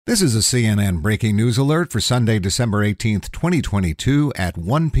This is a CNN breaking news alert for Sunday, December 18th, 2022 at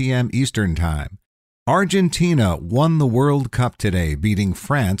 1 p.m. Eastern Time. Argentina won the World Cup today, beating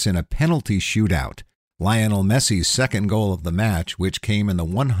France in a penalty shootout. Lionel Messi's second goal of the match, which came in the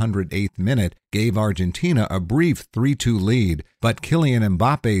 108th minute, gave Argentina a brief 3-2 lead, but Kylian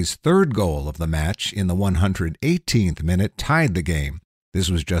Mbappe's third goal of the match in the 118th minute tied the game.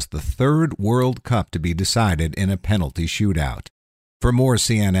 This was just the third World Cup to be decided in a penalty shootout. For more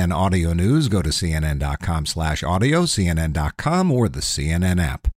CNN audio news, go to cnn.com/audio, cnn.com, or the CNN app.